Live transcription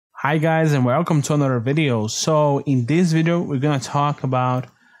Hi guys, and welcome to another video. So in this video we're gonna talk about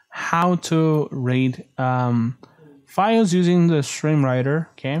how to read files using the StreamReader.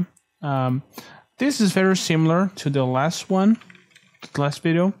 Okay, this is very similar to the last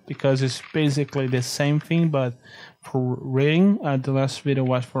video, because it's basically the same thing, but for reading. The last video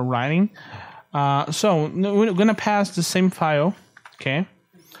was for writing. So we're gonna pass the same file. Okay,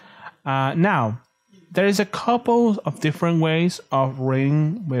 now there is a couple of different ways of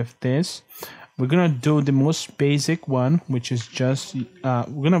reading with this. We're gonna do the most basic one, which is just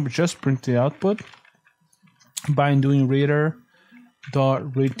we're gonna just print the output by doing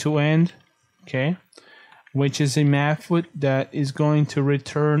Reader.ReadToEnd, okay, which is a method that is going to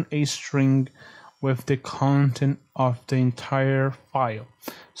return a string with the content of the entire file.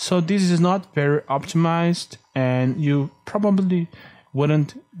 So this is not very optimized, and you probably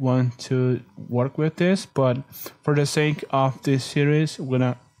wouldn't want to work with this, but for the sake of this series, we're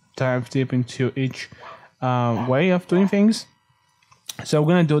gonna dive deep into each way of doing things. So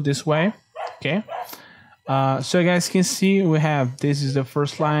we're gonna do it this way, okay? So you guys can see we have, this is the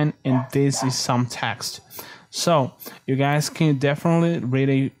first line and this is some text. So you guys can definitely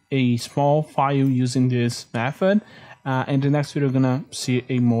read a small file using this method. In the next video, we're gonna see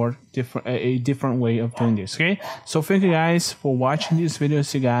a different way of doing this. Okay, so thank you guys for watching this video.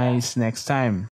 See you guys next time.